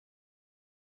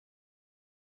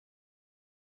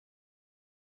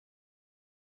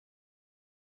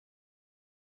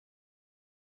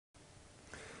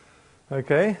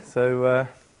Okay, so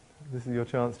this is your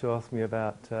chance to ask me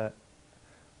about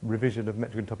revision of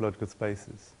metric and topological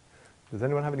spaces. Does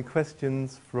anyone have any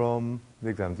questions from the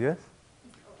exams? Yes?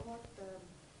 About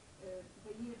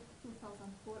the year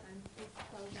 2004 and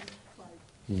 2005.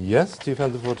 Yes,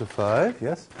 2004 to 5,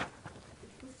 yes.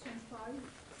 Question 5.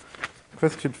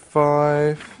 Question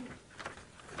 5.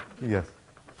 Yes.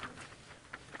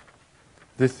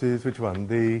 This is which one?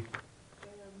 The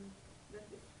That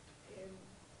is,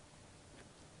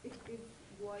 if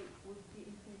y would be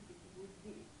infinity, would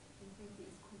be infinity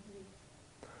is complete.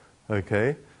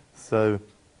 okay. So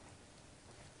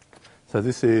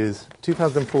this is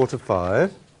 2004 to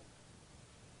 5.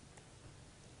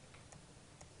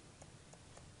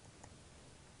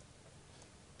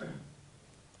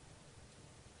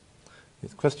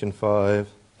 It's question 5.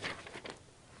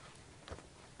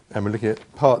 And we're looking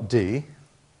at part D.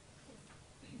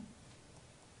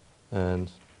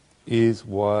 And is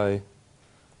y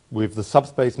with the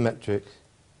subspace metric,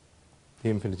 the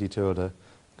infinity tilde,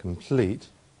 complete?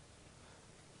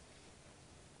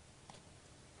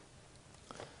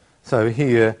 So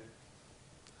here,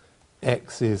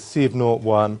 x is C of 0,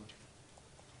 1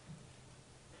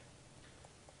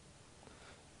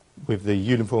 with the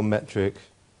uniform metric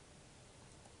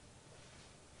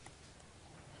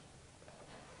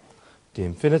d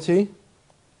infinity.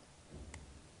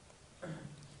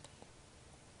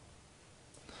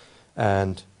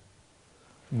 And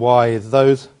y is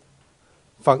those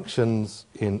functions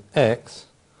in x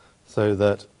so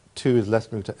that 2 is less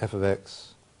than equal to f of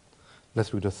x less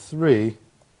than equal to 3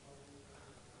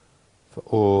 for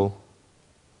all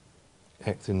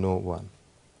x in 0, 1.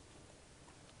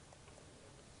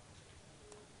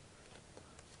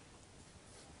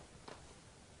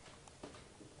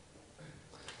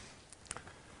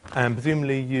 And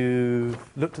presumably you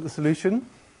looked at the solution?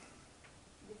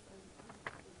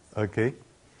 Okay.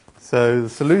 So the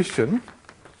solution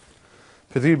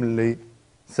presumably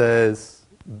says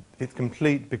it's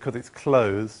complete because it's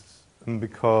closed and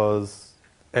because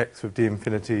x with d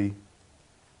infinity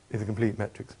is a complete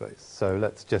metric space. So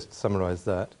let's just summarize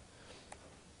that.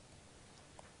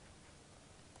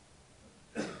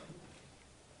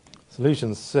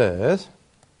 Solution says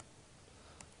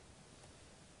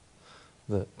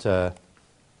that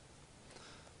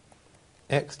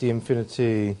x d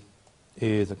infinity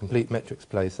is a complete metric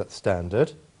space, that's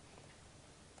standard.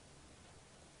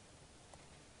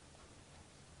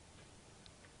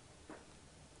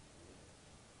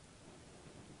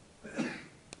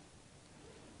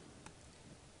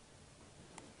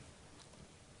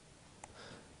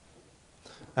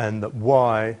 And that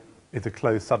y is a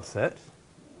closed subset.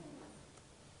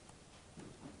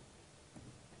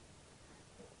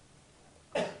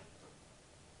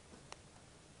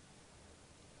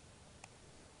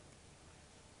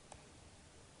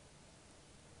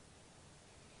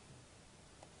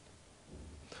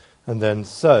 And then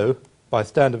so, by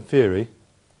standard theory,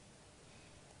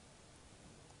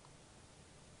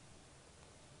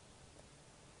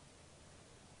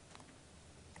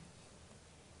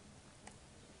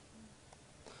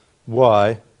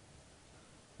 y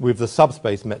with the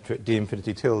subspace metric d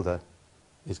infinity tilde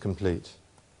is complete.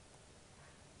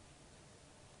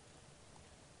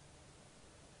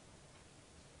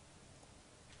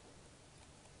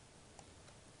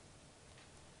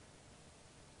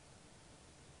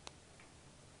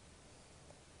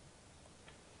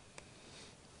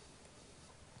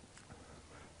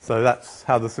 So that's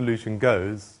how the solution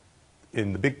goes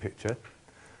in the big picture.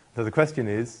 So the question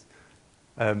is,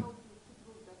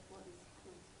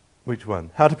 which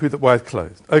one? How to prove that y is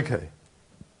closed? Okay.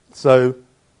 So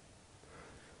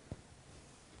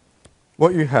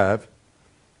what you have,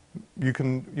 you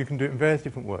can do it in various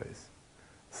different ways.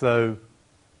 So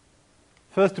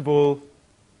first of all,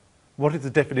 what is the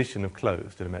definition of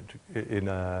closed in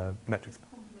a metric space?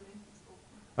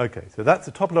 Okay, so that's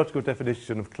the topological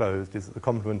definition of closed, is that the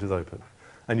complement is open.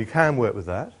 And you can work with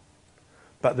that.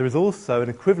 But there is also an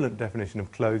equivalent definition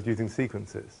of closed using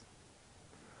sequences.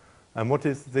 And what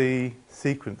is the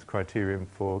sequence criterion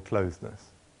for closedness?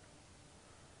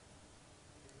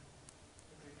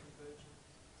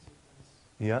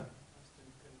 Yeah?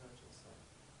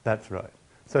 That's right.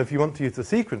 So if you want to use the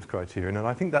sequence criterion, and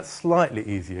I think that's slightly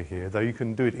easier here, though you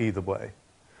can do it either way.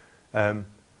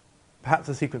 Perhaps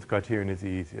the sequence criterion is the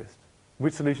easiest.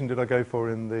 Which solution did I go for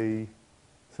in the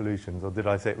solutions, or did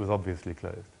I say it was obviously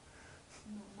closed?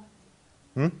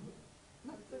 No, Hmm?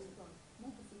 not the first one.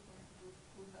 Not the sequence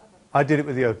with the other. I did it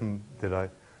with the open, did I?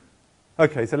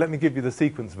 Okay, so let me give you the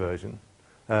sequence version,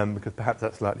 because perhaps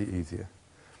that's slightly easier.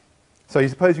 So you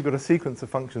suppose you've got a sequence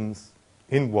of functions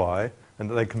in y, and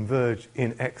that they converge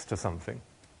in X to something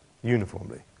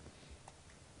uniformly.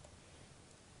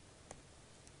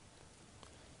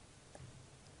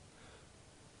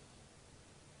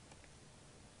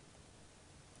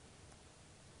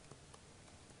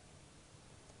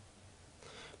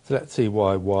 So let's see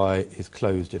why Y is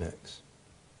closed in X.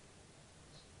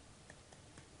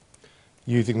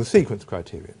 Using the sequence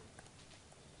criterion.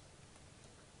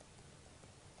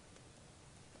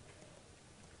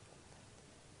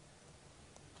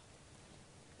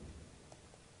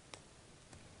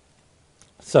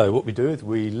 So what we do is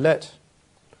we let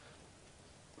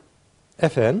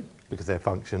Fn, because they're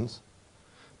functions,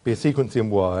 be a sequence in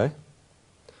Y,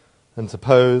 and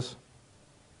suppose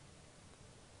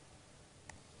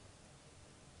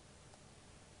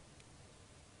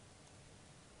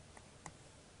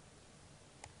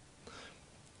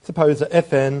that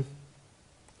Fn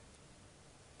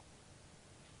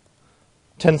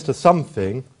tends to some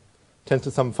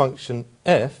function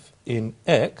f in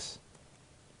X,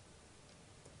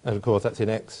 and of course that's in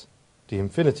X to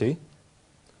infinity,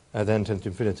 and then tends to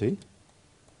infinity.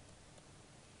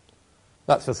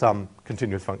 That's for some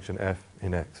continuous function f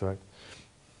in X, right?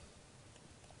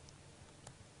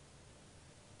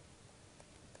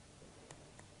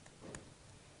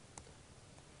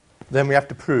 Then we have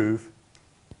to prove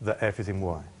that f is in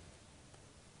Y.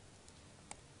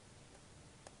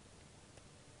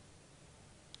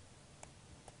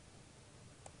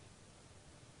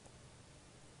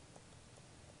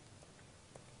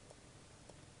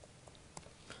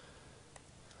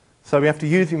 So we have to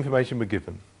use the information we're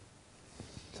given.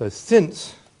 So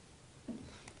since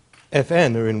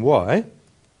Fn are in Y,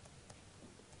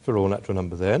 for all natural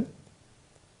numbers n,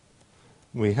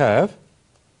 we have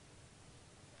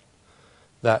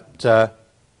that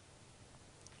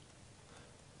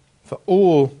for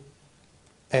all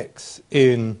x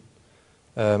in,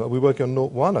 are we working on 0,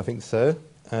 1? I think so.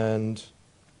 And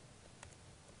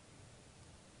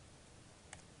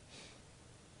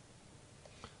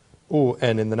all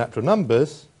n in the natural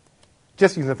numbers,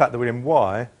 just using the fact that we're in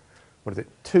Y, what is it?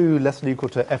 2 less than or equal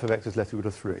to f of x is less than or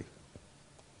equal to 3.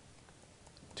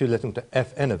 2 less than or equal to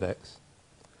fn of x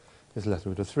is less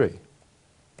than or equal to 3.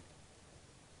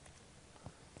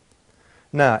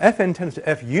 Now, Fn tends to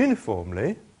F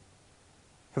uniformly,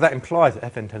 so that implies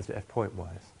that Fn tends to F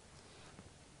pointwise.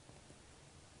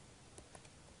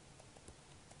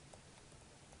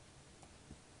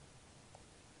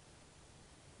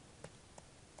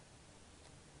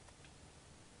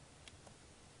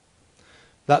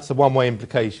 That's a one-way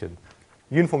implication.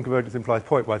 Uniform convergence implies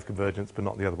pointwise convergence, but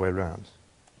not the other way around.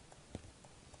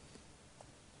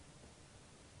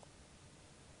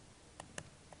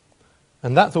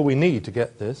 And that's all we need to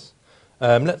get this.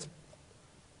 Let's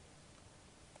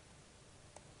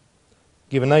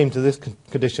give a name to this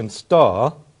condition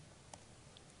star.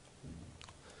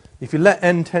 If you let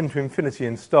n tend to infinity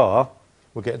in star,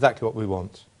 we'll get exactly what we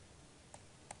want.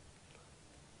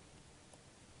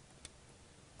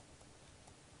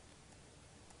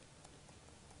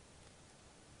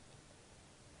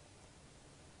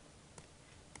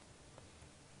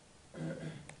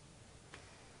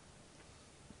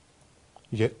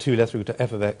 You get 2 less than or equal to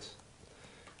f of x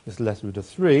is less than or equal to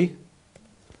 3.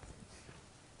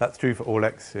 That's true for all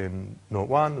x in 0,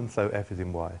 1, and so f is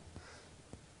in Y.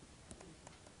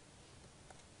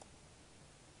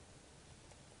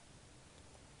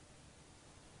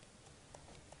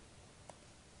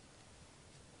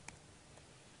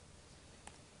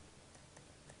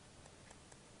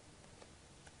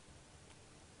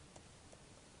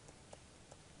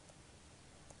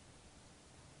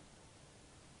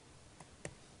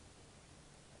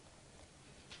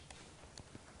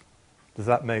 Does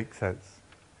that make sense?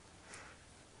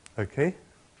 Okay.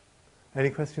 Any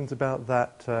questions about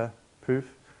that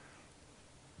proof?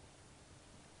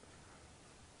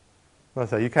 Well,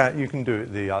 so you can do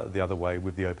it the other way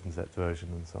with the open set version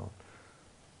and so on.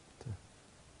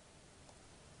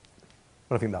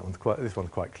 But I think this one's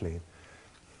quite clean.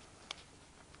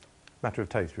 Matter of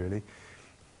taste, really.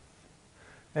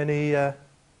 Any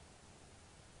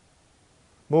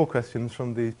more questions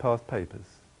from these past papers?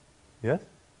 Yes?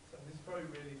 So this is probably a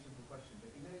really simple question,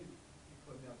 but you know, you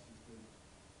put in the answers to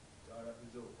the direct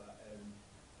result that a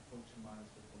function minus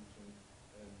a function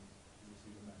is a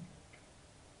pseudometric.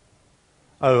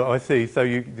 Oh, I see. So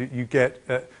you get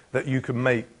that you can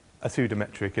make a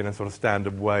pseudometric in a sort of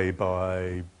standard way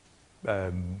by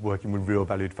working with real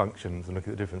valued functions and look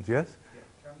at the difference, yes?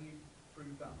 Yeah. Can you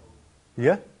prove that?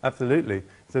 Yeah, absolutely.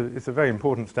 So it's a very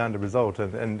important standard result,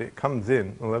 and it comes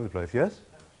in all over the place, yes?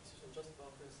 So just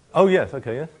about this. Oh, yes,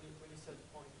 okay, yes. When you said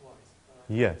pointwise,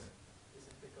 Yes. is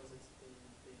it because it's in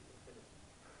the infinity?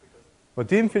 Well,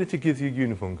 D infinity gives you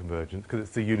uniform convergence because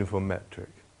it's the uniform metric.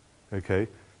 Okay,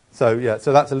 so yeah,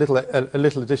 so that's a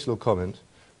little additional comment.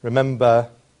 Remember,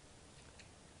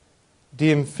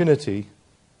 D infinity.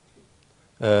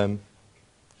 You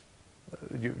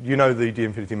know the D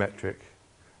infinity metric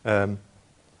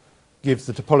gives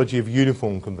the topology of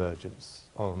uniform convergence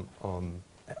on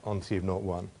C of 0,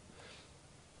 1.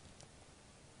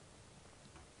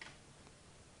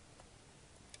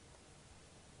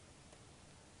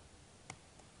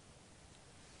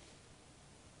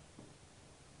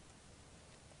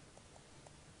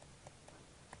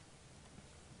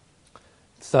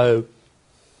 So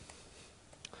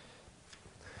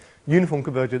uniform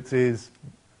convergence is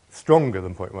stronger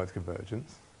than pointwise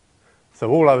convergence. So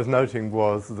all I was noting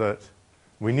was that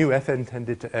we knew Fn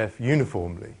tended to F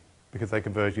uniformly because they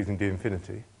converge using D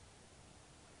infinity.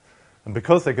 And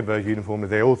because they converge uniformly,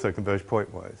 they also converge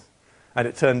pointwise. And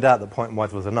it turned out that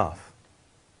pointwise was enough.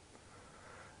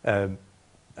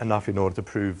 Enough in order to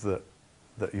prove that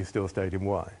you still stayed in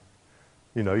Y.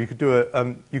 You know, you could do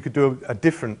a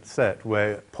different set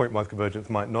where pointwise convergence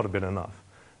might not have been enough.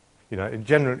 You know,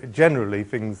 generally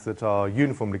things that are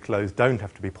uniformly closed don't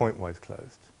have to be pointwise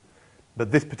closed.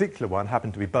 But this particular one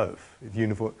happened to be both.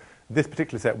 This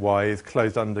particular set Y is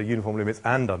closed under uniform limits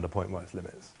and under pointwise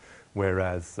limits,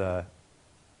 whereas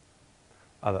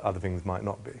other things might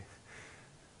not be. Could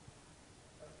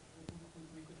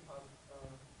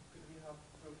we have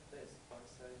proved this by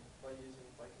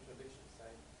contradiction,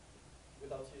 saying,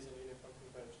 without using uniform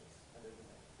convergence and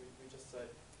everything? We just say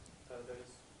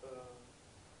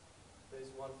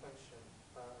there's one function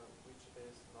which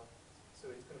is not, so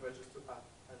it converges to F,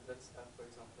 and that's F, for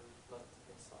example, not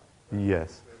inside. Right?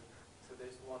 Yes. So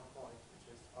there's one point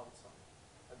which is outside,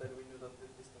 and then we knew that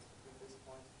the distance between this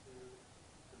point to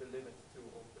the limit 2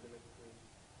 or the limit 3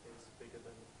 is bigger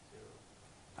than 0.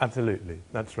 Absolutely,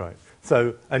 that's right.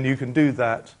 So, and you can do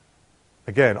that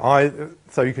again.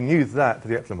 So you can use that for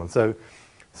the epsilon one. So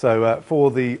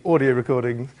for the audio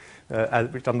recording,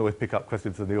 which doesn't always pick up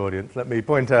questions from the audience, let me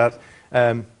point out.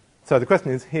 So the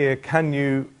question is here: can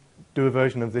you do a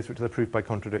version of this which is a proof by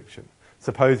contradiction?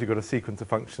 Suppose you've got a sequence of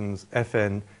functions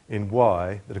fn in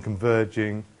Y that are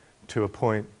converging to a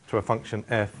function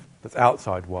f that's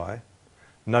outside Y.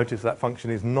 Notice that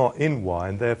function is not in Y,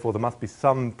 and therefore there must be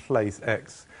some place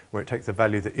x where it takes a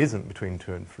value that isn't between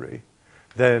 2 and 3.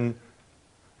 Then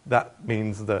that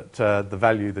means that the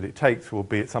value that it takes will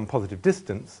be at some positive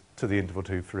distance to the interval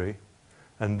 2, 3.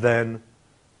 And then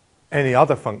any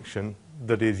other function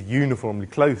that is uniformly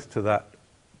close to that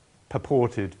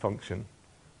purported function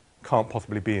can't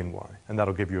possibly be in Y, and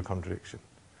that'll give you a contradiction.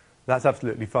 That's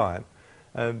absolutely fine.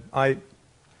 I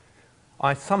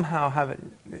somehow have,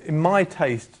 in my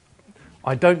taste,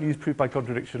 I don't use proof by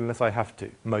contradiction unless I have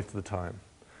to, most of the time.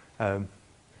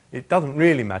 It doesn't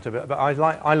really matter, but I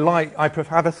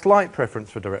have a slight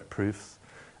preference for direct proofs.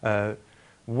 There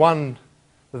are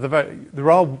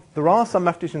some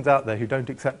mathematicians out there who don't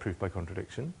accept proof by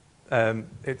contradiction.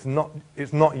 It's not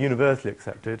universally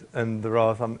accepted, and there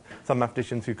are some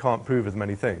mathematicians who can't prove as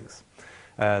many things.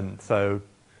 So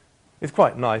it's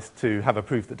quite nice to have a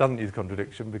proof that doesn't use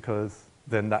contradiction, because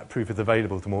then that proof is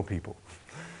available to more people.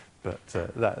 But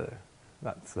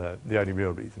that's the only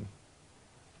real reason.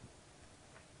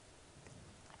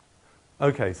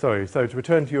 Okay, sorry. So to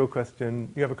return to your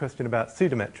question, you have a question about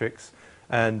pseudometrics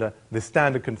and the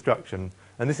standard construction.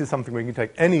 And this is something where you can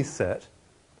take any set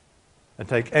and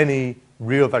take any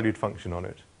real-valued function on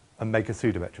it and make a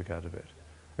pseudometric out of it.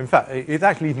 In fact, it's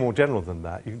actually even more general than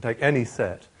that. You can take any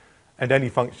set and any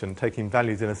function taking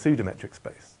values in a pseudometric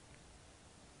space,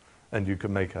 and you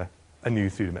can make a new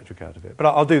pseudometric out of it. But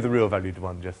I'll do the real-valued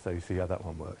one just so you see how that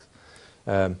one works.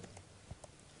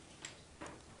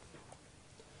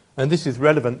 And this is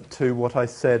relevant to what I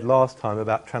said last time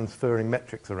about transferring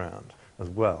metrics around as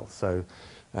well. So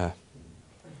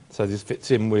this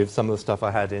fits in with some of the stuff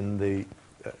I had in the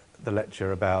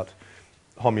lecture about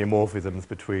homeomorphisms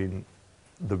between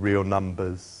the real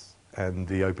numbers and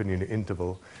the open unit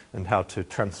interval, and how to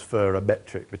transfer a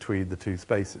metric between the two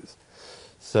spaces.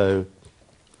 So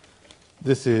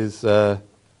this is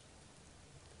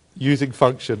using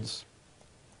functions.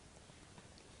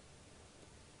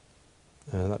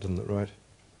 That doesn't look right.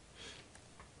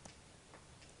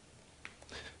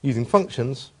 Using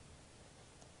functions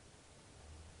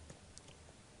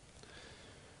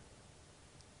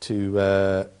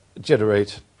to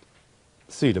generate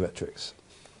pseudometrics.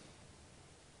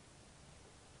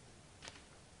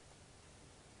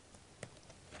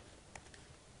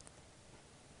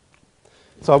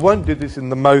 So I won't do this in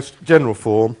the most general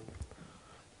form.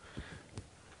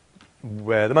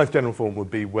 where the most general form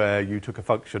would be where you took a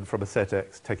function from a set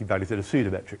X taking values in a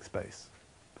pseudometric space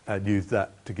and used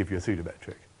that to give you a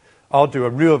pseudometric. I'll do a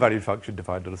real valued function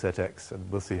defined on a set X,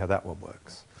 and we'll see how that one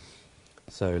works.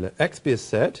 So let X be a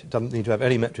set. It doesn't need to have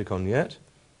any metric on yet.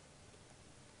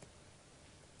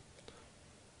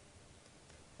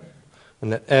 And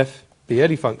let F be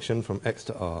any function from X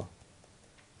to R.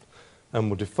 And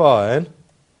we'll define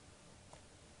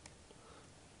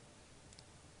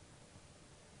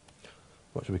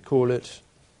what should we call it?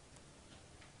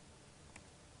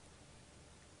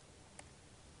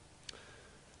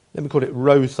 Let me call it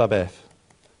rho sub F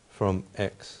from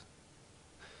X.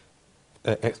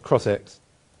 X cross X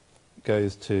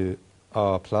goes to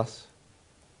R plus.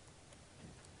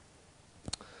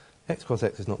 X cross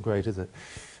X is not great, is it?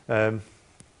 Let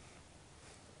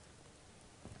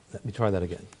me try that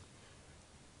again.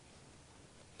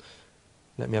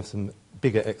 Let me have some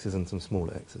bigger X's and some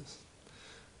smaller X's.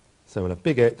 So we'll have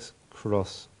big X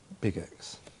cross big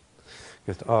X.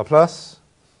 Goes to R plus.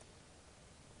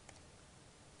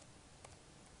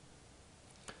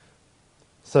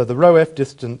 So the rho F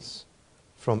distance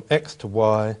from X to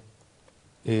Y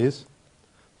is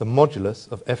the modulus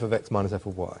of f of X minus f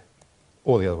of Y,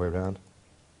 or the other way around.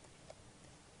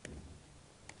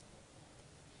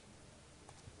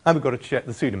 And we've got to check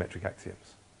the pseudometric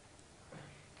axioms.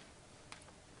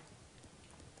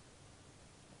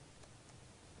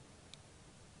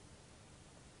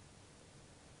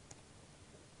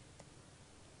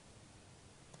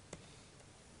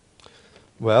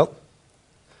 Well,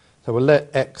 so we'll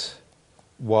let X,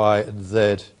 Y, and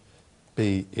Z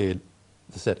be in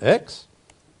the set X.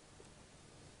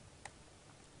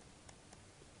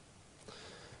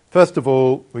 First of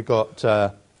all, we've got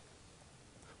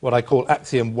what I call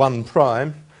axiom 1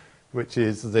 prime, which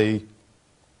is the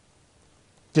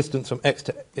distance from X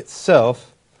to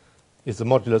itself is the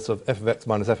modulus of f of X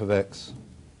minus f of X,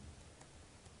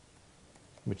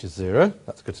 which is 0.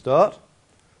 That's a good start.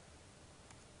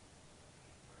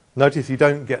 Notice you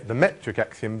don't get the metric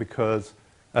axiom because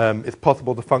it's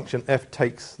possible the function f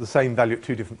takes the same value at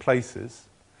two different places.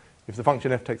 If the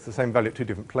function f takes the same value at two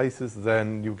different places,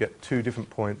 then you'll get two different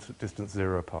points at distance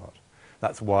 0 apart.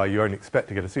 That's why you only expect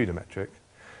to get a pseudometric.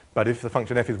 But if the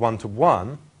function f is 1 to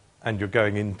 1, and you're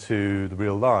going into the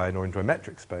real line or into a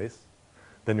metric space,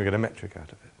 then you'll get a metric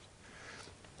out of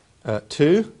it.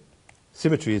 2,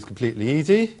 symmetry is completely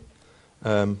easy.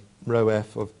 Rho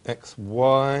f of x,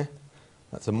 y.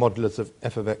 That's a modulus of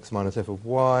f of x minus f of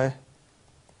y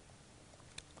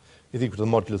is equal to the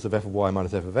modulus of f of y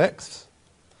minus f of x.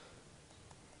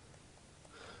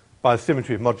 By the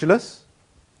symmetry of modulus,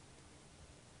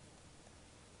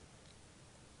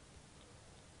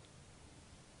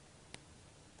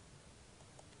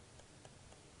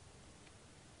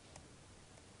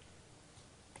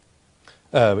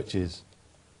 which is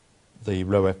the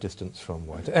rho f distance from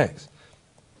y to x.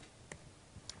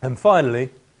 And finally,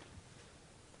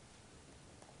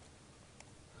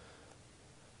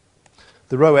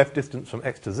 the rho f distance from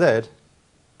x to z,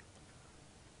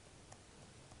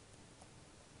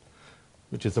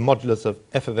 which is the modulus of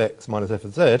f of x minus f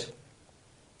of z,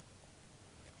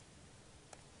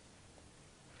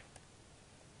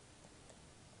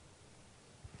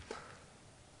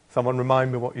 someone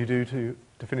remind me what you do to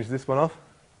finish this one off?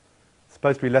 It's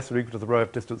supposed to be less or equal to the rho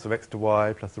f distance of x to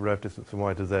y plus the rho f distance from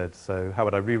y to z. So how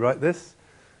would I rewrite this?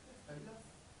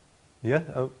 Yeah?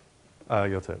 Oh,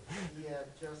 your turn. Yeah,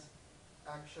 just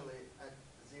actually at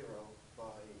 0 by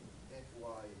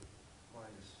fy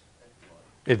minus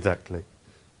fy. Exactly.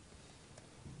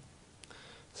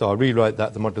 So I'll rewrite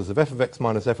that the modulus of f of x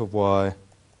minus f of y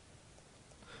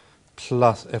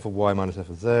plus f of y minus f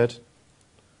of z.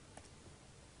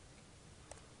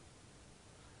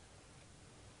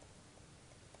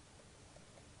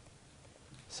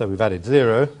 So we've added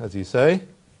 0, as you say.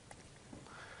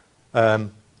 Now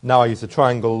I use the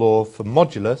triangle law for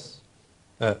modulus.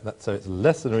 So it's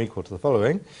less than or equal to the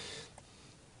following.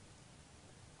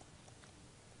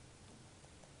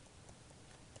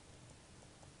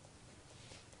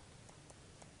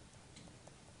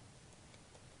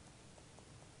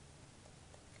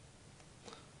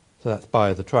 So that's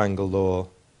by the triangle law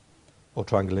or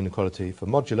triangle inequality for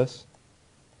modulus.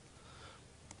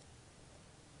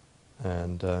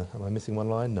 And am I missing one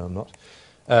line? No, I'm not.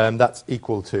 That's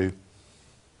equal to,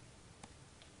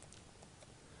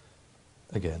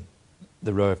 again,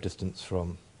 the rho f distance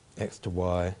from x to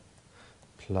y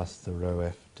plus the rho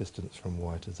f distance from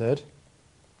y to z.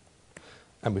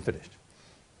 And we finished.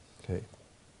 Okay.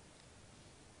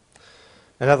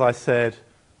 And as I said,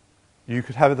 you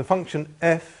could have the function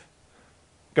f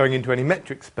going into any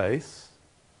metric space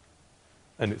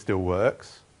and it still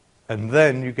works. And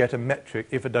then you get a metric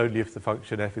if and only if the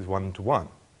function f is 1 to 1.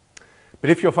 But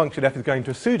if your function f is going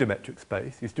to a pseudometric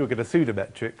space, you still get a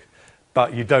pseudometric,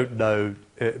 but you don't know,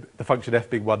 the function f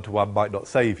being 1 to 1 might not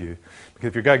save you. Because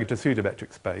if you're going into a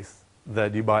pseudometric space,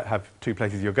 then you might have two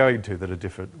places you're going to that are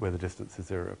different where the distance is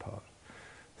 0 apart.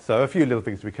 So a few little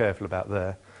things to be careful about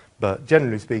there. But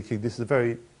generally speaking, this is a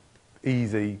very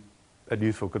easy and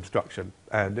useful construction,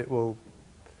 and it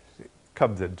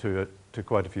comes into to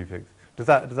quite a few things. Does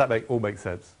that all make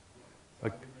sense? I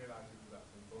didn't realise it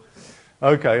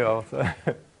was that simple.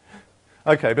 Okay.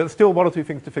 Okay, but still one or two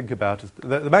things to think about.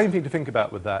 The main thing to think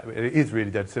about with that, it is really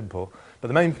dead simple, but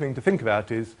the main thing to think about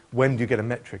is when do you get a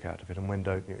metric out of it and when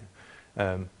don't you?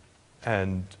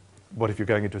 And what if you're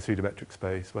going into a pseudometric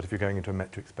space? What if you're going into a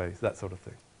metric space? That sort of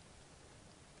thing.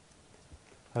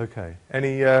 Okay,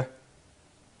 any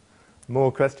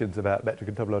more questions about metric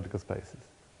and topological spaces?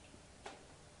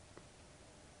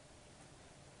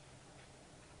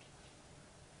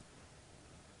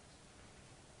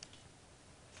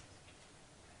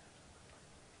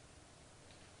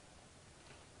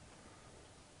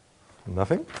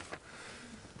 Nothing?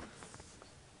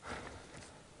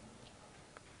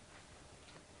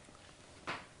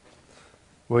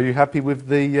 Were you happy with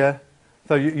the...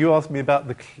 so you asked me about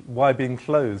the y being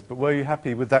closed, but were you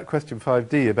happy with that question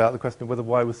 5D about the question of whether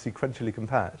y was sequentially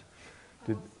compact?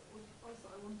 Also,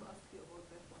 I want to ask you about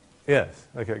that one. Yes,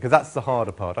 okay, because that's the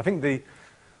harder part. I think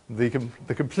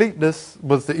the completeness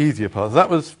was the easier part. So that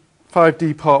was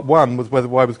 5D part 1 was whether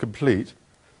y was complete.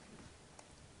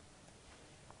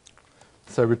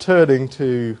 So returning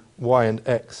to y and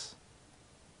x,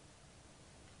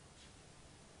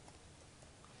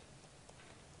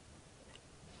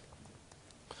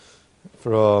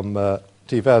 from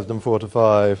 2004 to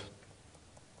 5,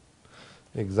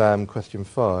 exam question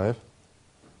 5.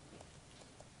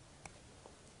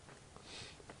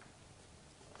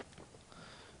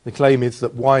 The claim is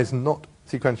that y is not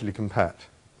sequentially compact.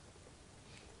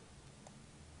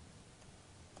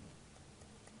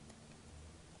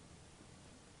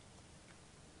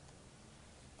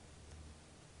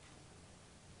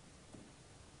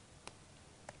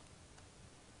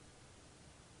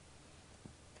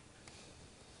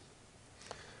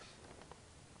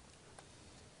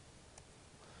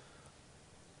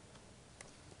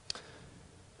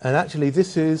 And actually,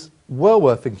 this is well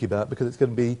worth thinking about because it's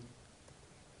going to be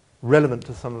relevant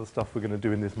to some of the stuff we're going to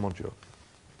do in this module.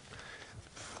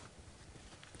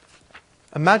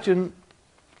 Imagine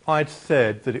I'd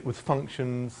said that it was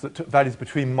functions that took values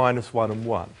between -1 and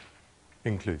 1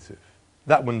 inclusive.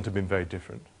 That wouldn't have been very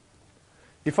different.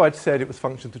 If I'd said it was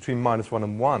functions between -1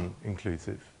 and 1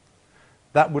 inclusive,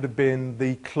 that would have been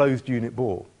the closed unit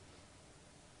ball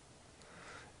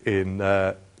in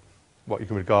what you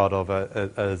can regard of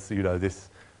as this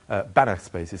Banach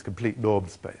space, this complete norm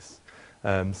space.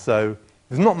 So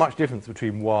there's not much difference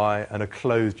between y and a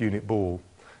closed unit ball,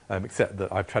 except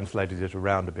that I've translated it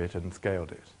around a bit and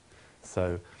scaled it.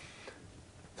 So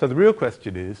the real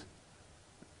question is,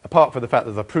 apart from the fact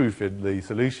there's a proof in the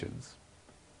solutions,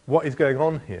 what is going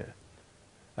on here?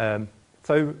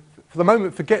 So for the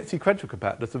moment, forget sequential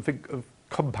compactness and think of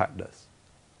compactness.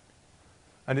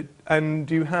 And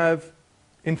you have,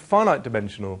 in finite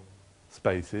dimensional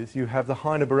spaces, you have the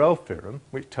Heine-Borel theorem,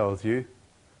 which tells you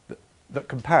that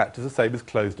compact is the same as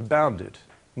closed and bounded.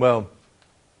 Well,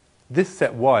 this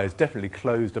set y is definitely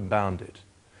closed and bounded.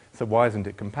 So why isn't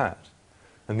it compact?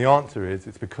 And the answer is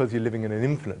it's because you're living in an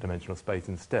infinite dimensional space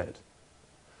instead.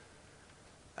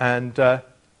 And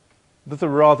there's a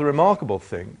rather remarkable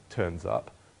thing turns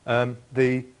up.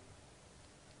 The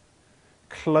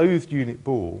closed unit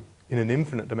ball in an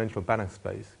infinite dimensional Banach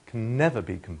space can never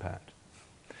be compact.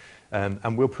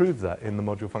 And we'll prove that in the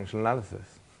module functional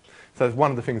analysis. So it's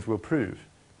one of the things we'll prove.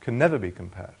 Can never be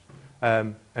compact.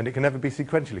 And it can never be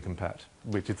sequentially compact,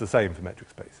 which is the same for metric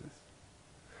spaces.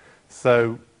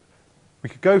 So we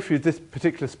could go through this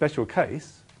particular special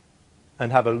case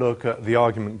and have a look at the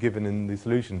argument given in the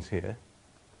solutions here,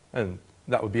 and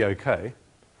that would be okay.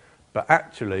 But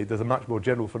actually, there's a much more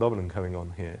general phenomenon going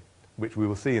on here, which we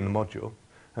will see in the module,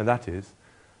 and that is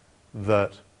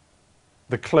that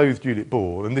the closed unit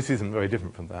ball, and this isn't very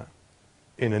different from that,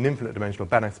 in an infinite dimensional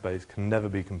Banach space can never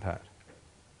be compact.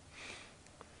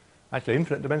 Actually,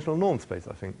 infinite dimensional norm space,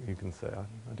 I think you can say.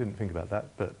 I didn't think about that,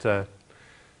 but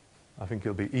I think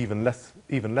it'll be even less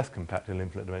compact in an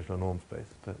infinite dimensional norm space.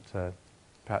 But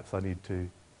perhaps I need to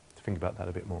think about that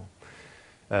a bit more.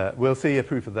 We'll see a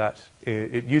proof of that.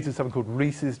 It uses something called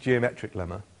Ries's geometric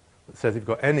lemma that says if you've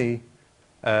got any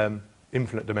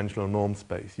infinite dimensional norm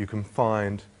space, you can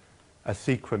find a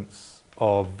sequence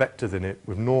of vectors in it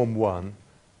with norm 1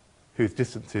 whose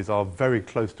distances are very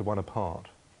close to one apart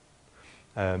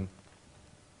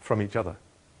from each other.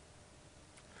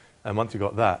 And once you've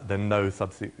got that, then no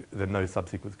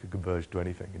subsequence can converge to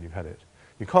anything, and you've had it.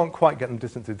 You can't quite get them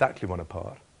distance exactly one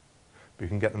apart, but you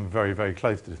can get them very, very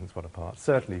close to distance one apart.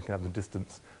 Certainly you can have them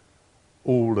distance,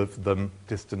 all of them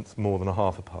distance more than a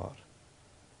half apart.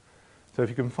 So if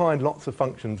you can find lots of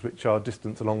functions which are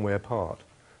distance a long way apart,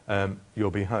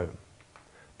 you'll be home,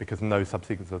 because no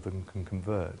subsequence of them can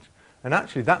converge. And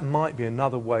actually that might be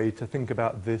another way to think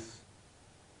about this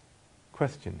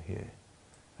question here.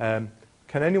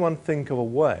 Can anyone think of a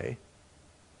way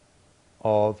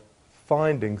of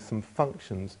finding some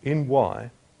functions in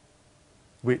Y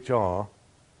which are,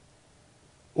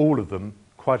 all of them,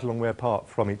 quite a long way apart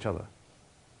from each other?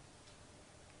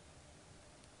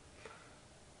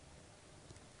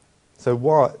 So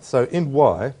in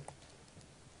Y,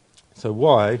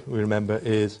 Y, we remember,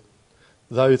 is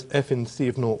those f in C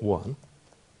of 0, 1,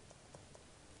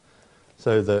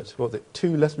 so that, what was it,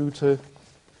 2 less root of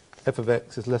f of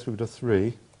x is less root of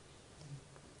 3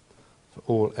 for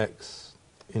all x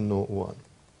in 0, 1.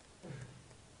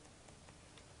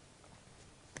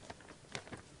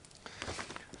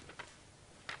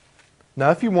 Now,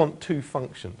 if you want two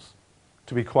functions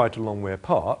to be quite a long way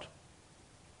apart,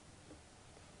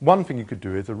 one thing you could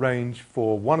do is arrange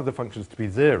for one of the functions to be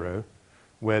 0,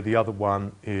 where the other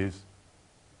one is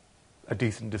a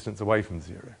decent distance away from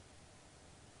 0.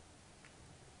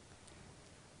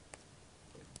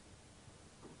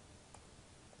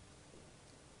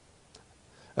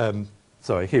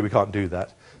 Sorry, here we can't do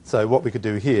that. So what we could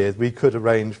do here is we could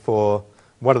arrange for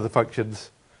one of the functions,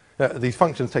 these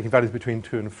functions taking values between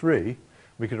 2 and 3,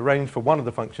 we could arrange for one of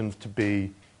the functions to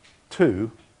be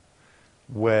 2,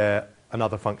 where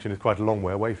another function is quite a long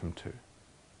way away from 2.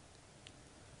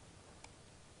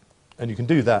 And you can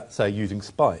do that, say, using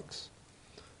spikes.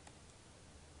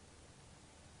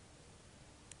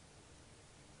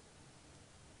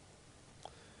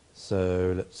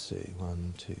 So let's see,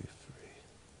 1, 2, 3.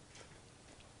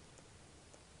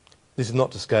 This is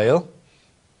not to scale.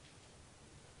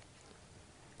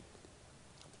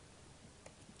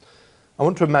 I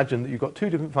want to imagine that you've got two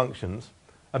different functions,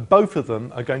 and both of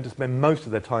them are going to spend most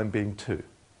of their time being 2.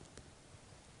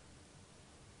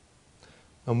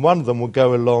 And one of them will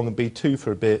go along and be 2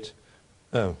 for a bit.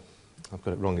 Oh, I've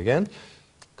got it wrong again.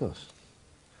 Gosh.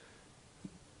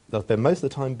 They'll spend most of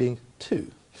the time being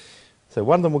 2. So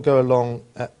one of them will go along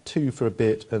at 2 for a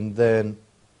bit and then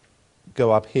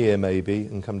go up here maybe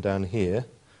and come down here.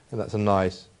 And that's a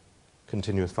nice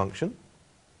continuous function.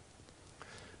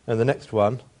 And the next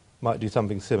one might do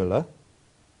something similar,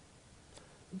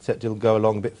 except it'll go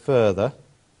along a bit further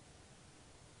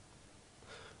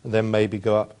and then maybe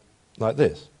go up like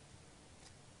this.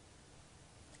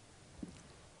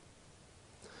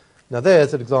 Now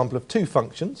there's an example of two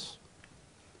functions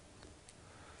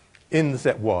in the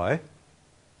set Y,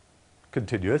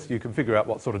 continuous. You can figure out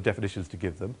what sort of definitions to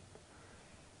give them.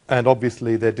 And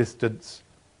obviously they're distance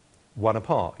 1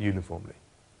 apart uniformly.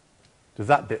 Does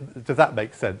that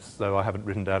make sense, though I haven't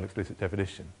written down explicit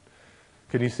definition?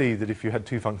 Can you see that if you had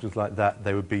two functions like that,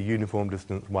 they would be uniform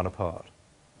distance 1 apart?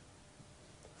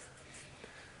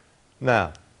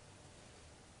 Now,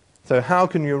 so how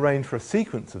can you arrange for a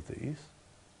sequence of these,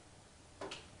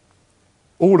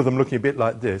 all of them looking a bit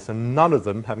like this, and none of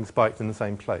them having spikes in the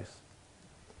same place?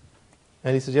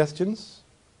 Any suggestions?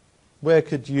 Where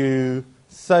could you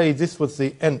say this was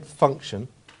the nth function?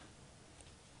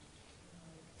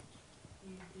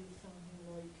 You do something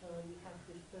like you have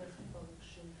the first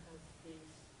function has this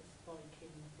spike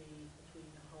in between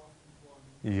the half and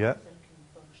 1. Yeah. The second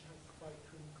function has a spike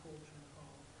between the quarter and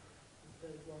half. The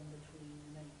third one between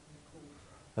an eighth and a quarter.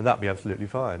 And that'd be absolutely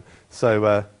fine.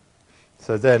 So,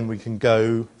 so then we can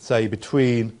go, say,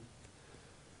 between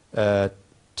 2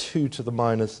 to the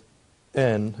minus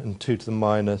n and 2 to the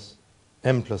minus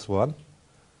m plus 1.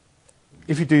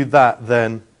 If you do that,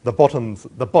 then the bottoms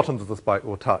of the spike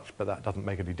will touch, but that doesn't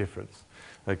make any difference.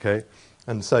 Okay?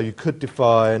 And so you could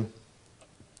define...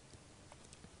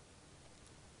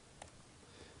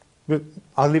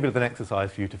 I'll leave it as an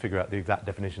exercise for you to figure out the exact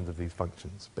definitions of these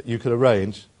functions. But you could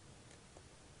arrange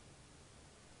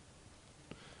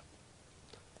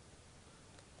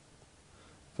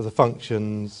for the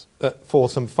functions, for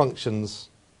some functions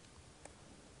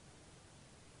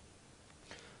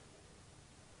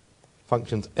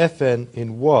fn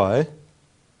in Y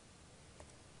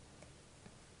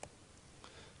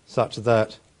such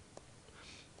that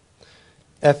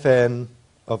fn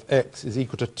of x is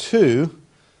equal to 2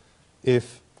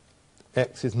 if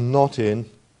x is not in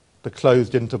the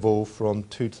closed interval from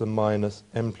 2 to the minus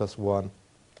m plus 1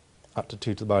 up to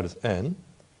 2 to the minus n,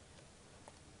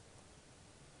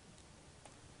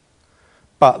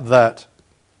 but that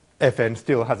fn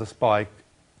still has a spike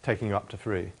taking you up to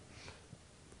 3.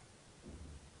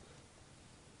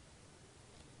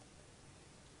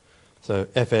 So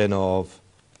fn of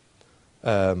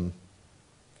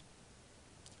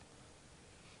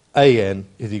an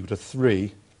is equal to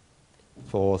 3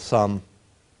 for some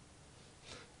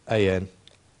an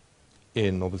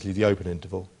in, obviously, the open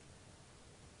interval.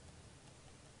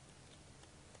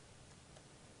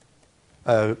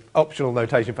 Optional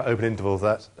notation for open intervals,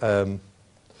 that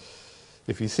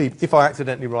if I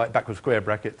accidentally write backward square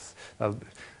brackets rather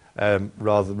than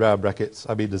round brackets,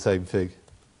 I mean the same thing.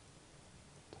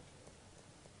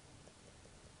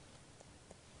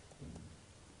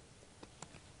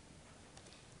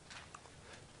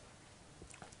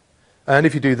 And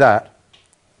if you do that,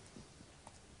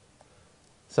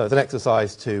 so it's an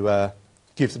exercise to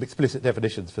give some explicit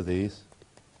definitions for these.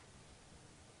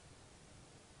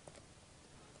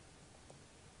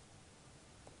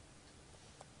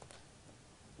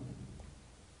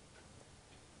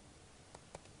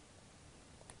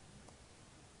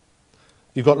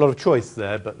 You've got a lot of choice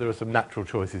there, but there are some natural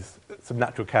choices, some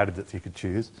natural candidates you could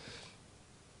choose.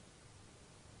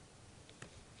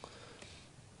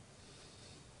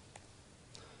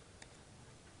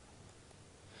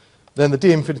 Then the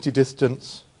d-infinity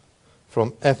distance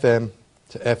from fm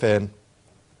to fn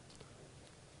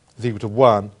is equal to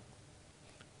 1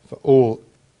 for all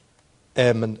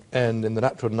m and n in the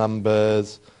natural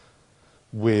numbers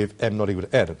with m not equal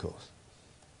to n, of course.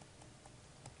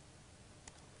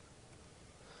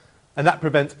 And that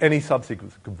prevents any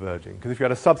subsequence of converging, because if you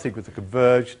had a subsequence that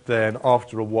converged, then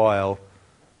after a while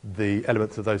the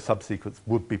elements of those subsequences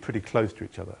would be pretty close to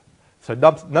each other. So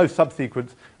no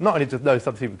subsequence, not only does no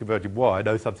subsequence converge in y,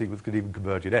 no subsequence could even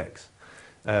converge in x.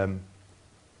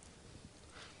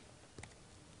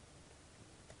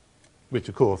 Which,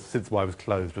 of course, since y was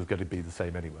closed, was going to be the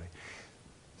same anyway.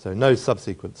 So no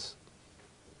subsequence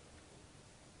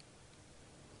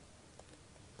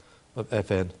of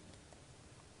fn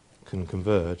can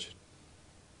converge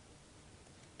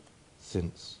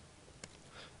since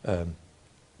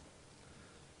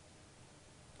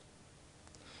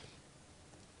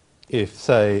if,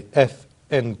 say,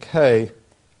 fnk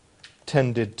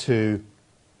tended to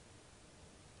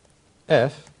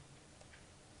f,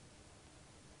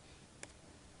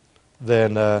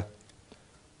 then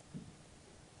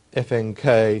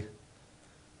fnk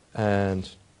and,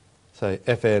 say,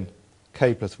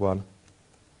 fnk plus 1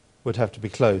 would have to be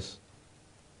close.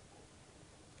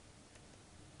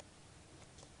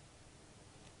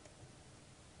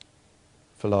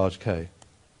 For large k,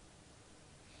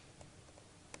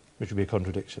 which would be a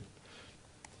contradiction.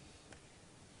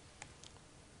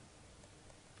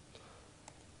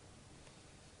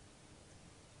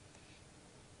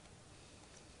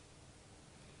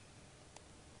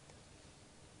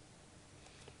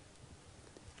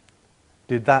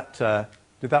 Did that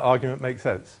argument make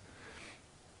sense?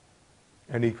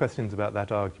 Any questions about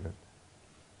that argument?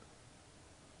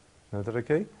 Is that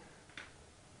okay?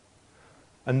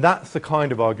 And that's the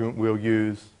kind of argument we'll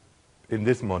use in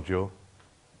this module,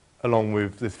 along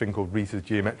with this thing called Ries's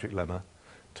geometric lemma,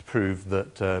 to prove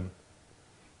that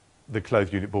the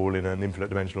closed unit ball in an infinite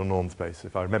dimensional norm space,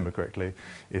 if I remember correctly,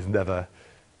 is never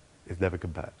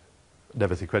compact,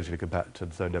 never sequentially compact,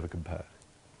 and so never compact.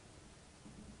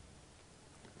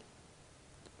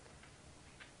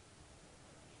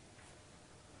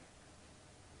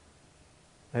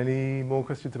 Any more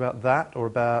questions about that, or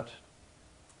about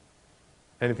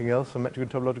anything else on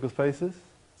metric and topological spaces?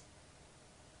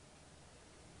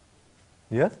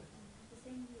 Yes?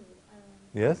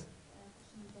 Yes?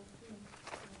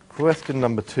 Question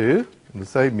number 2, in the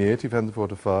same year, 2004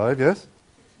 to 5, yes?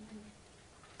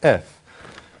 F.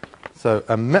 So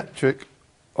a metric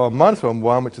on -1,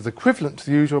 1, which is equivalent to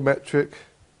the usual metric,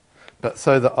 but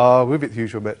so that R with its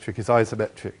usual metric is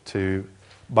isometric to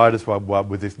 -1, 1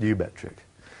 with this new metric.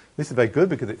 This is very good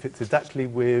because it fits exactly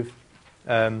with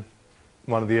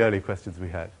one of the earlier questions we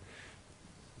had.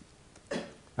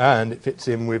 And it fits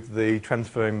in with the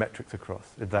transferring metrics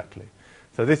across, exactly.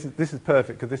 So this is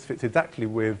perfect because this fits exactly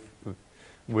with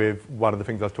one of the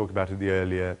things I was talking about in the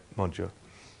earlier module.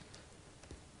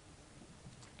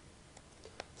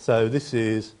 So this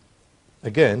is,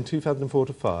 again, 2004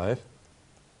 to 5,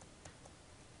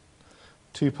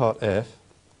 2-part F.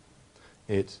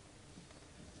 It's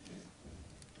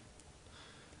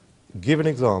give an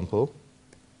example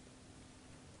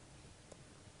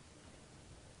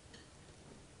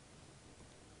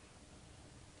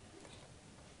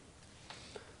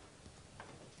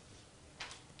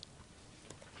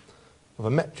of a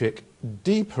metric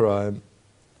d prime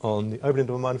on the open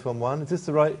interval minus 1, 1. Is this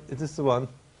the right? Is this the one?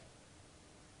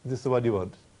 Is this the one you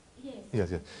want? Yes.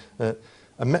 Yes, yes.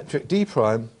 A metric d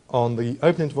prime on the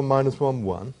open interval minus 1,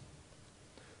 1,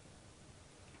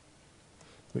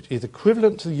 which is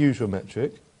equivalent to the usual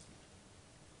metric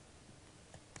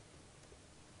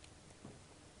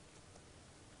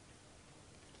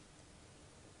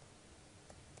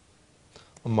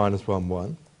on minus 1,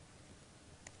 1.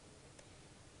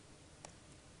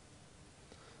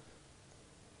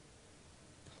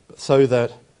 So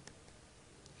that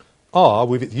R,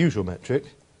 with its usual metric,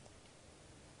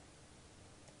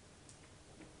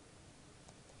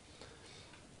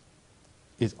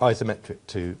 is isometric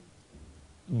to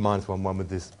minus 1, 1 with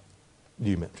this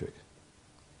new metric.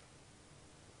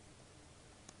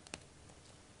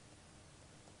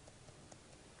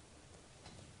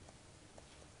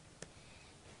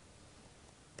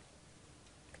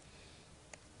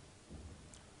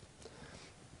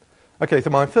 Okay,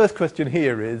 so my first question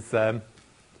here is, why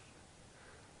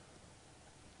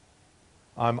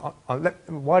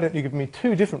don't you give me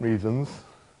two different reasons,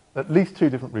 at least two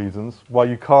different reasons, why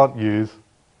you can't use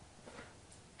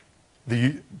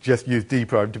just use d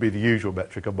prime to be the usual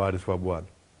metric of minus 1, 1.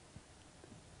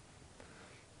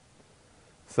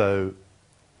 So,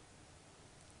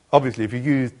 obviously,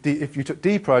 if you took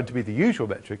d prime to be the usual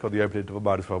metric on the open interval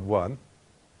minus 1, 1,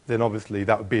 then obviously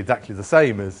that would be exactly the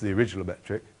same as the original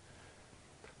metric.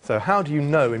 So how do you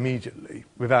know immediately,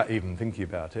 without even thinking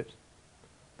about it,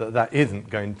 that that isn't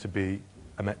going to be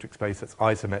a metric space that's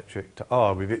isometric to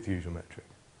R with its usual metric?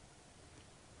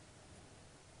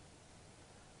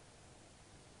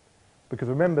 Because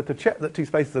remember, to check that two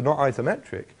spaces are not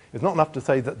isometric, it's not enough to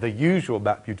say that the usual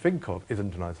map you'd think of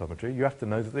isn't an isometry. You have to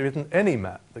know that there isn't any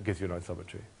map that gives you an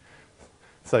isometry.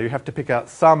 So you have to pick out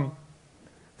some...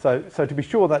 So to be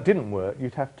sure that didn't work,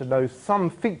 you'd have to know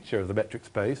some feature of the metric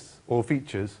space, or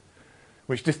features,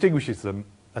 which distinguishes them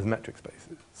as metric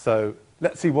spaces. So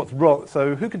let's see what's wrong.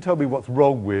 So who can tell me what's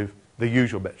wrong with the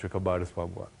usual metric of minus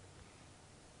 1, 1?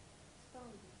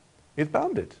 It's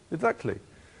bounded, exactly.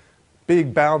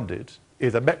 Being bounded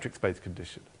is a metric space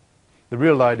condition. The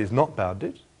real line is not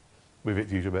bounded with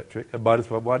its usual metric, and minus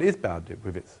 1, 1 is bounded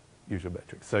with its usual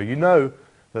metric. So you know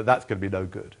that that's going to be no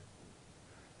good.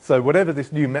 So whatever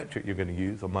this new metric you're going to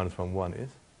use on minus 1, 1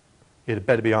 is, it had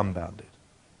better be unbounded.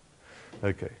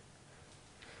 Okay.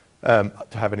 To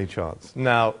have any chance.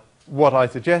 Now, what I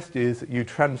suggest is that you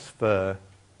transfer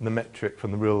the metric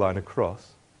from the real line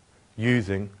across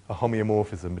using a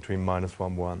homeomorphism between minus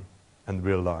 1, 1 and the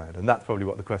real line. And that's probably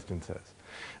what the question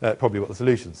says, probably what the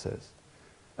solution says.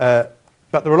 But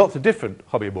there are lots of different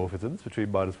homeomorphisms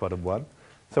between minus 1 and 1.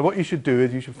 So what you should do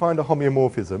is you should find a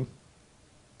homeomorphism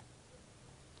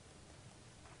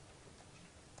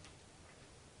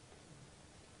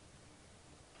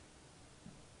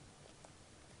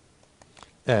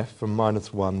f from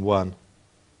minus 1, 1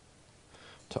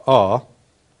 to R,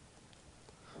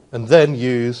 and then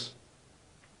use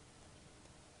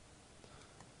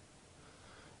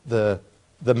the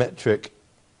metric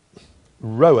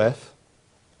rho f,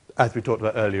 as we talked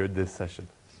about earlier in this session.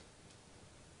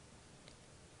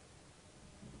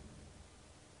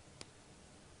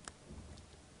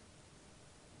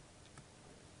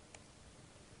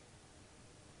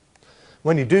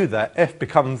 When you do that, f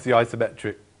becomes the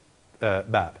isometric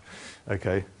map.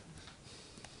 Okay.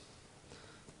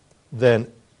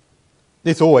 Then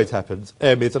this always happens.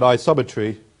 M is an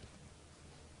isometry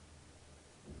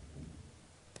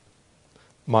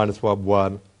minus 1,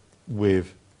 1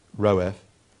 with rho f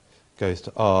goes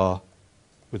to R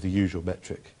with the usual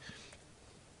metric.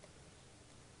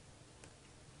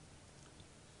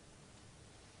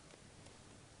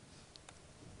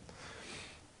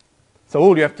 So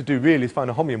all you have to do really is find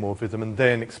a homeomorphism and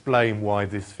then explain why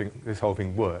this whole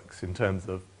thing works in terms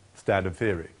of standard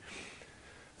theory.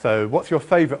 So what's your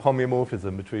favourite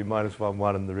homeomorphism between minus 1,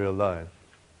 1 and the real line?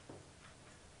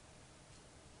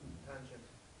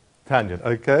 Tangent. Tangent,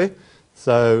 okay.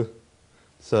 So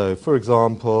for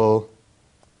example,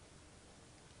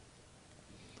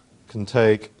 can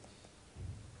take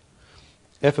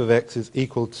f of x is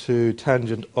equal to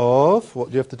tangent of, what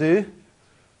do you have to do?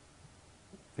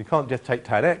 You can't just take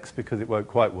tan x because it won't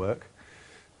quite work.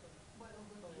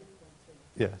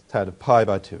 Yeah, tan of pi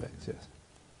by 2x, yes.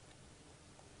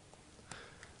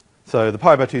 So the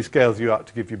pi by 2 scales you up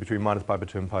to give you between minus pi by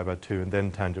 2 and pi by 2, and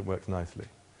then tangent works nicely.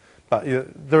 But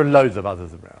there are loads of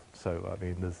others around. So, I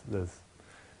mean,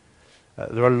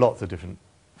 there are lots of different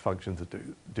functions that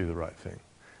do the right thing.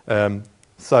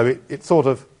 So it's sort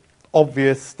of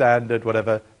obvious, standard,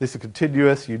 whatever. This is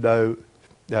continuous, you know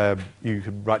You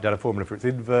can write down a formula for its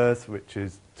inverse, which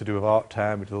is to do with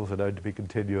arctan, which is also known to be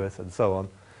continuous, and so on.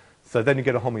 So then you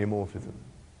get a homeomorphism.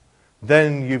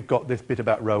 Then you've got this bit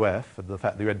about rho f, and the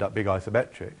fact that you end up being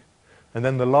isometric. And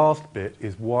then the last bit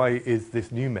is, why is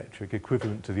this new metric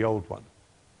equivalent to the old one?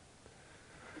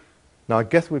 Now, I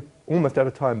guess we're almost out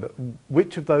of time, but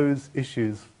which of those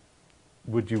issues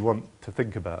would you want to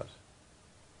think about?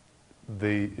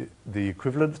 The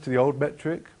equivalence to the old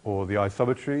metric, or the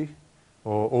isometry,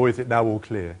 or is it now all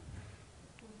clear?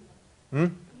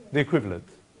 The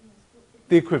equivalence.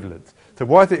 The equivalence. So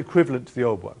why is it equivalent to the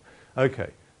old one? Okay,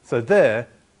 so there,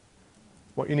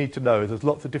 what you need to know is there's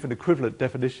lots of different equivalent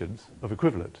definitions of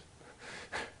equivalent.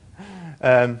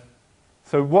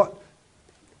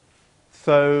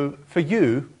 So for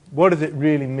you, what does it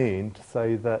really mean to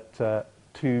say that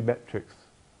two metrics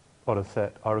on a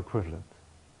set are equivalent?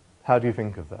 How do you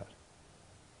think of that?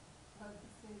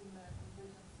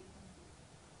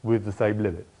 With the same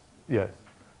limits? Yes.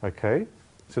 Okay.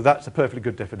 So that's a perfectly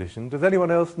good definition. Does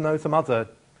anyone else know some other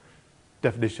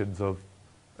definitions of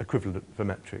equivalent for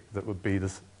metric that would be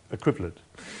this equivalent?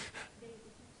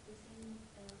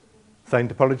 Same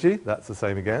topology? That's the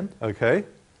same again. Okay.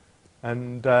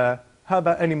 And how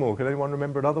about any more? Can anyone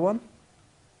remember another one?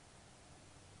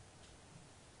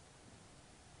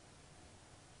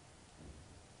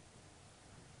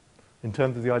 In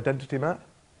terms of the identity map?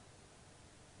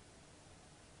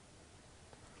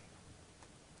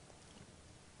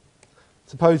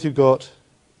 Suppose you've got,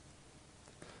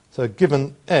 so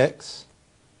given X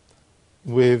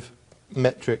with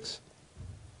metrics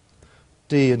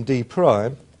D and D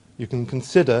prime, you can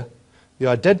consider the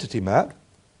identity map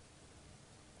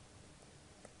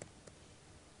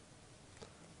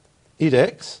id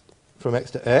X from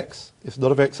X to X. It's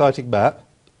not a very exciting map.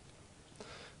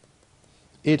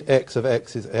 Id X of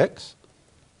X is X.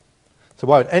 So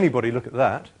why would anybody look at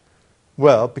that?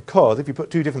 Well, because if you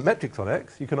put two different metrics on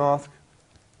X, you can ask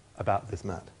about this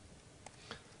map.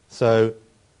 So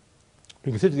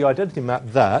we consider the identity map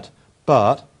that,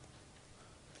 but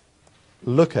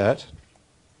look at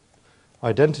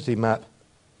identity map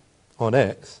on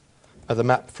X as a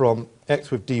map from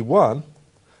X with D1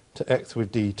 to X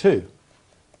with D2.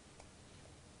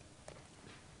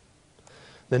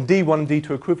 Then D1 and D2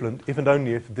 are equivalent if and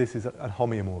only if this is a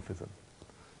homeomorphism.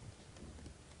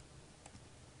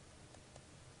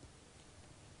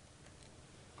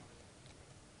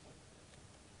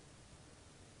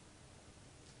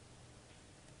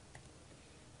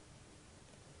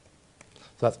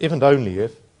 So that's if and only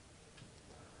if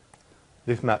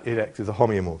this map id X is a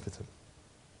homeomorphism.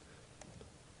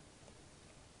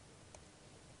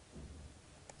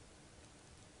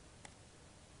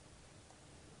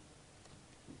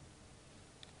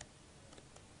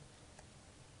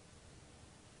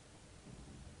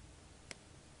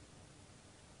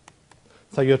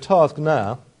 So your task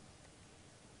now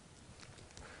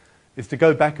is to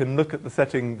go back and look at the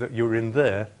setting that you're in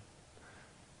there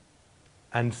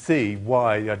and see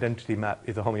why the identity map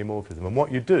is a homeomorphism. And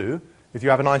what you do is you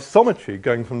have an isometry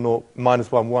going from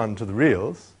 -1, 1 to the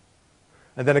reals,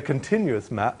 and then a continuous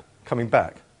map coming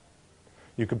back.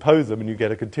 You compose them and you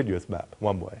get a continuous map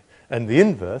one way. And the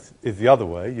inverse is the other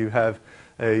way. You have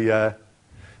the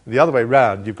other way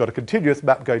round, you've got a continuous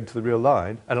map going to the real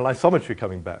line and an isometry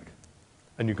coming back.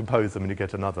 And you compose them and you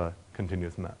get another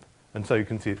continuous map. And so you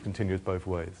can see it's continuous both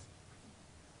ways.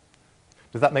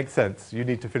 Does that make sense? You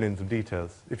need to fill in some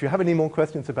details. If you have any more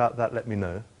questions about that, let me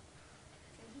know. I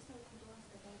just wanted to ask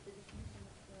about the definition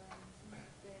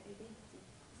of the identity.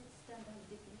 Is it standard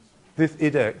definition? This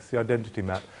id X, the identity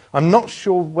map. I'm not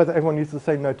sure whether everyone uses the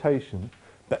same notation,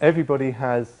 but everybody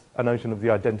has a notion of the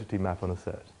identity map on a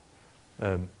set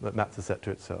that maps a set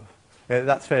to itself.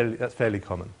 That's fairly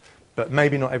common. But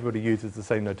maybe not everybody uses the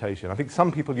same notation. I think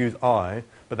some people use I,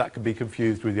 but that could be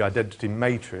confused with the identity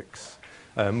matrix,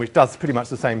 which does pretty much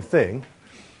the same thing.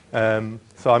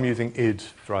 So I'm using id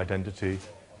for identity.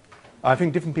 I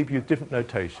think different people use different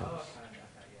notations.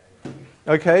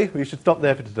 Okay, we should stop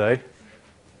there for today.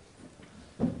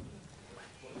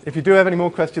 If you do have any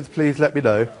more questions, please let me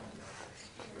know.